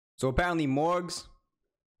So apparently Morgz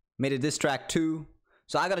made a diss track too.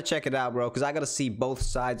 So I gotta check it out, bro, because I gotta see both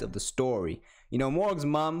sides of the story. You know, Morgz'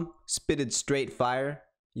 mom spitted straight fire.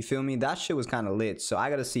 You feel me? That shit was kind of lit. So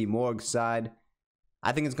I gotta see Morgz' side.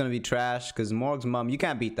 I think it's gonna be trash because Morgz' mom, you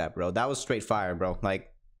can't beat that, bro. That was straight fire, bro.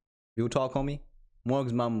 Like, you talk, homie.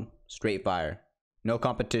 Morgz' mom, straight fire. No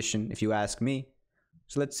competition, if you ask me.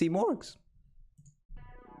 So let's see Morgz.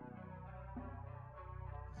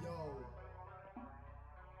 Yo,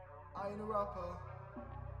 I ain't a rapper,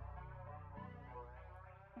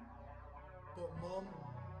 but mum,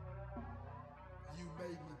 you made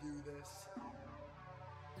me do this.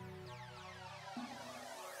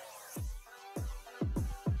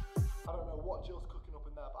 I don't know what Jill's cooking up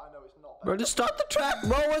in there, but I know it's not bad. Bro, just start the track,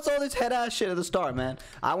 bro. What's all this head ass shit at the start, man?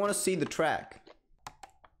 I want to see the track.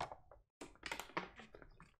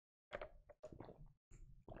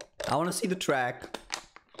 I want to see the track.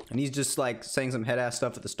 And he's just like saying some head ass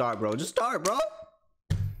stuff at the start, bro. Just start, bro.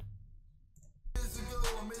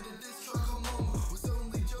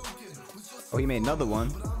 Oh, he made another one.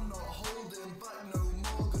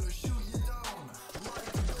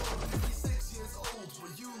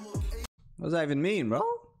 What does that even mean, bro?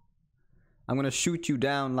 I'm gonna shoot you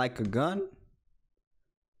down like a gun?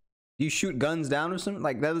 You shoot guns down or something?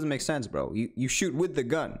 Like, that doesn't make sense, bro. You shoot with the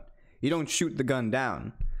gun. You don't shoot the gun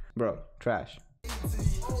down. Bro, trash.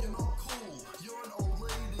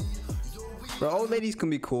 Bro, old ladies can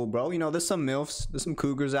be cool, bro. You know, there's some MILFs, there's some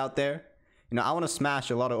cougars out there. You know, I want to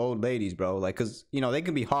smash a lot of old ladies, bro. Like, cause, you know, they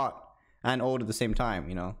can be hot and old at the same time,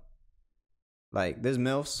 you know. Like, there's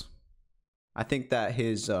MILFs. I think that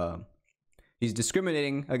he's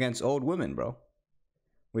discriminating against old women, bro.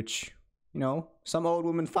 Which, you know, some old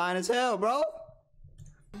women fine as hell, bro.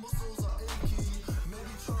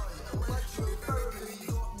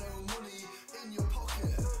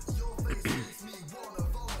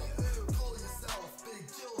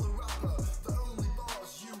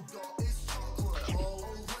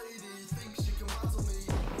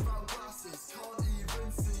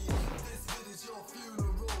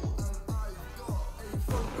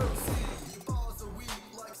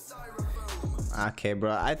 Okay,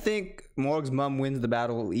 bro. I think Morgz' mom wins the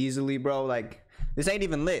battle easily, bro. Like, this ain't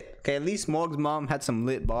even lit. Okay, at least Morgz' mom had some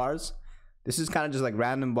lit bars. This is kind of just like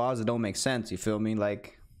random bars that don't make sense. You feel me?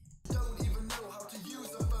 Like,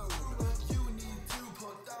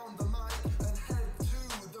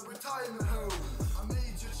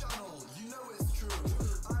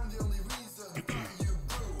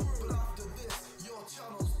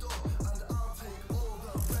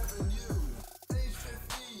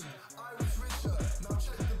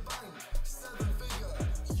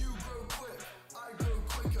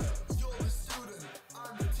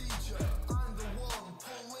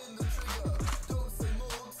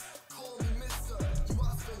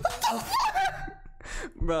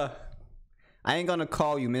 bruh, I ain't gonna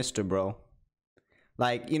call you Mr. Bro.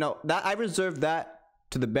 Like, you know, that I reserve that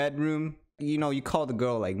to the bedroom. You know, you call the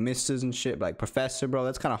girl like Mrs. and shit, like Professor, bro.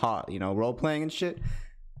 That's kind of hot, you know, role playing and shit.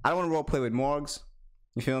 I don't want to role play with Morgz.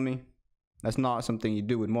 You feel me? That's not something you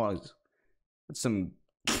do with Morgz. That's some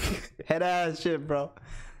head ass shit, bro.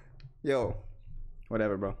 Yo,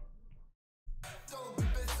 whatever, bro.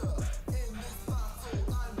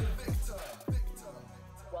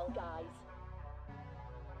 Well, guys,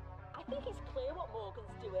 I think it's clear what Morgan's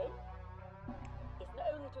doing. He's not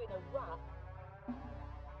only doing a rap,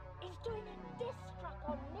 he's doing a diss track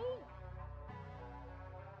on me.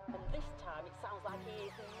 And this time it sounds like he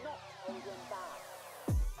is not holding back.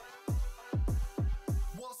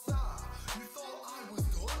 What's that? You thought I was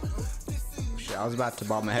done? Shit, I was about to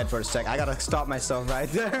bob my head for a sec. I gotta stop myself right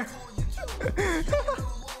there.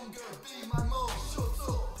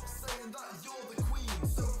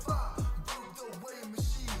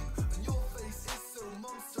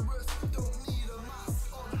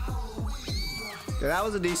 Yeah, that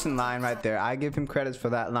was a decent line right there. I give him credits for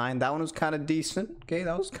that line. That one was kind of decent. Okay,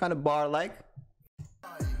 that was kind of bar-like.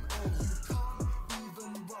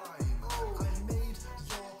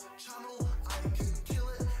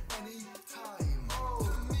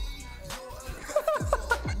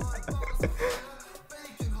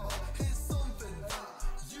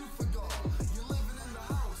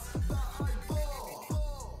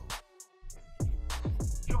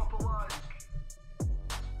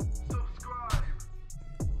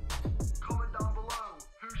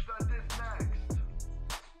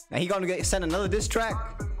 Now he gonna send another diss track.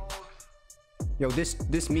 Yo,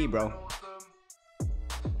 this me, bro.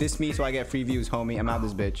 This me so I get free views, homie. I'm out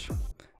this bitch.